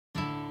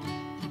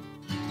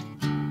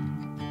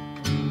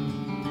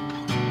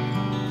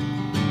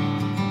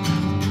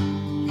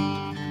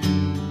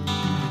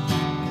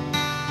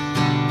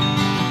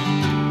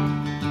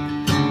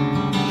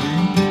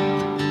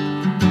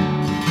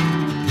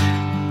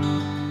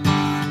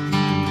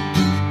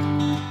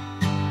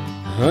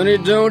Honey,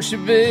 don't you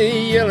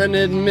be yelling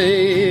at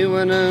me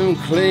when I'm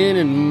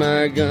cleaning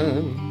my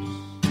guns.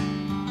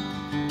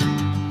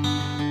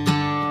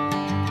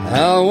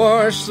 I'll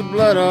wash the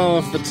blood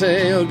off the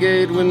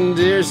tailgate when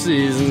deer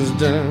season's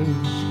done.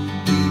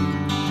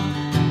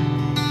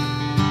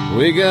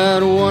 We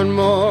got one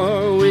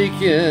more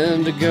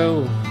weekend to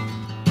go,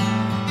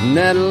 and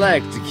I'd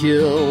like to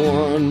kill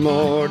one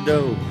more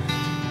doe.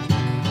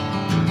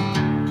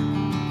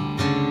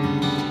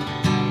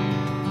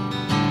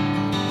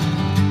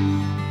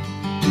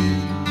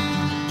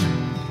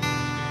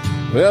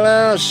 Well,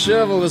 I'll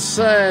shovel the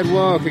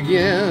sidewalk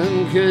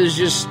again, 'cause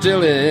you're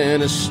still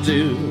in a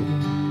stew.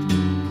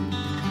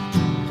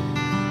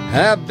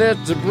 I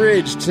bet the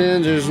bridge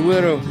tender's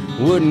widow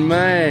wouldn't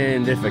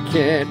mind if I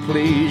can't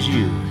please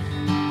you.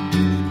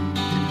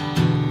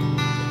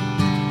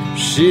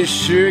 She's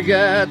sure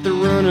got the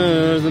run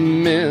of the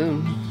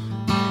men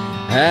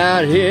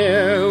out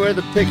here where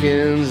the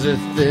pickings are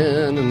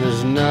thin and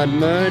there's not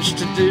much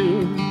to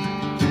do.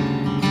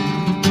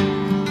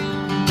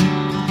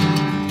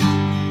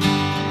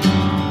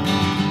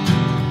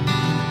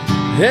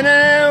 And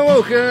I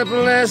woke up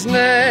last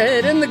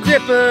night in the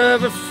grip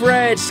of a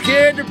fright,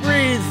 scared to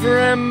breathe for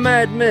I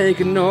might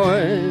make a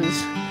noise.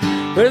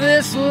 For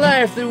this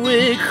life that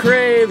we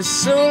crave,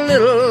 so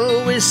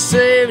little we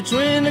save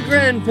between the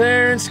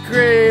grandparents'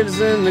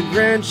 graves and the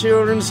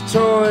grandchildren's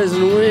toys.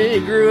 And we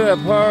grew up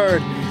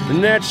hard,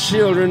 and our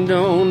children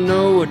don't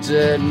know what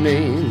that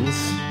means.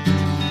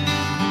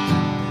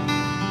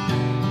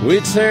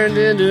 We turned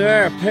into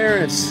our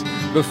parents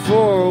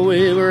before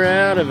we were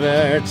out of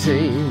our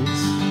teens.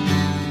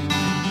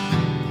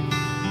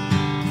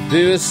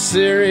 Through a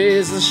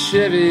series of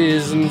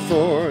Chevys and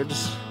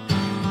Fords,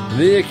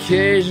 the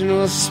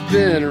occasional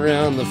spin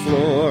around the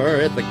floor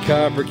at the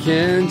Copper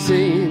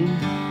Canteen.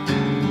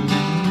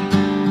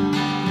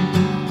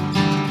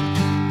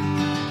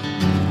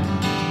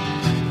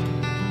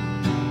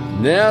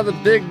 Now the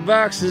big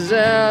boxes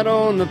out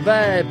on the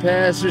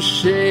bypass are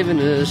shaving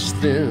us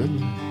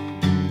thin,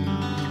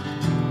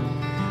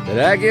 but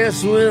I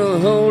guess we'll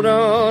hold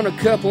on a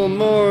couple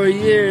more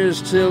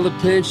years till the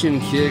pension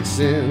kicks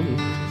in.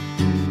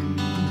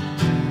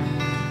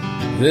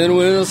 Then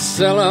we'll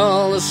sell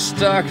all the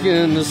stock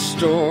in the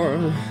store,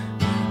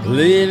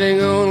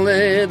 leaving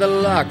only the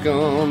lock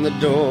on the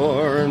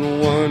door,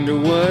 and wonder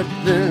what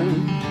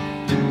then.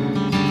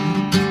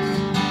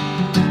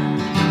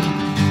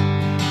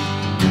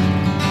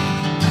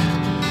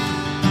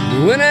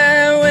 When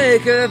I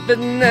wake up at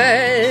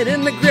night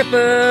in the grip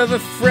of a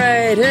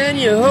fright, and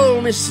you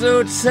hold me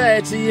so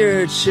tight to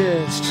your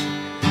chest,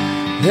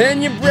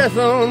 and your breath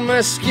on my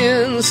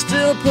skin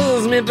still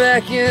pulls me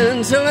back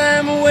in till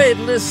I'm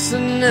weightless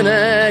and then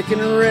I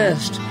can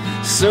rest.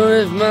 So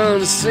if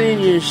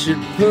Monsignor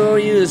should pull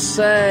you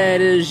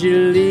aside as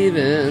you're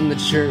leaving the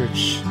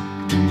church,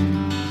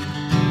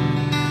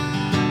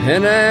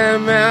 and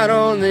I'm out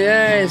on the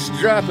ice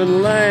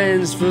dropping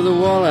lines for the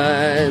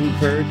walleye and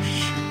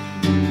perch,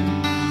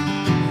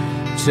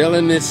 tell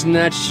him it's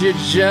not your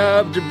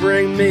job to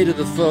bring me to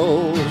the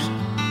fold,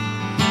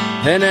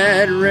 and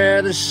I'd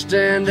rather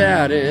stand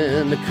out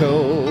in the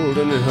cold.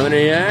 And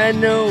honey, I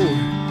know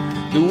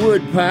the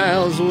wood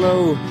pile's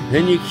low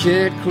and you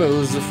can't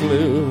close the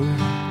flue,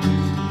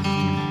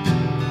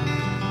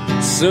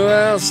 so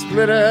I'll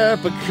split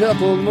up a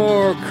couple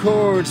more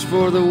cords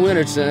for the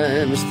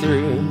wintertime's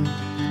through.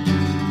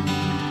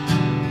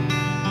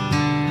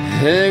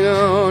 Hang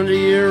on to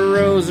your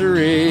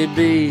rosary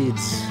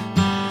beads,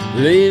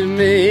 leave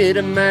me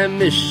to my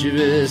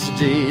mischievous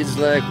deeds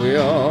like we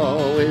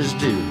always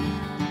do.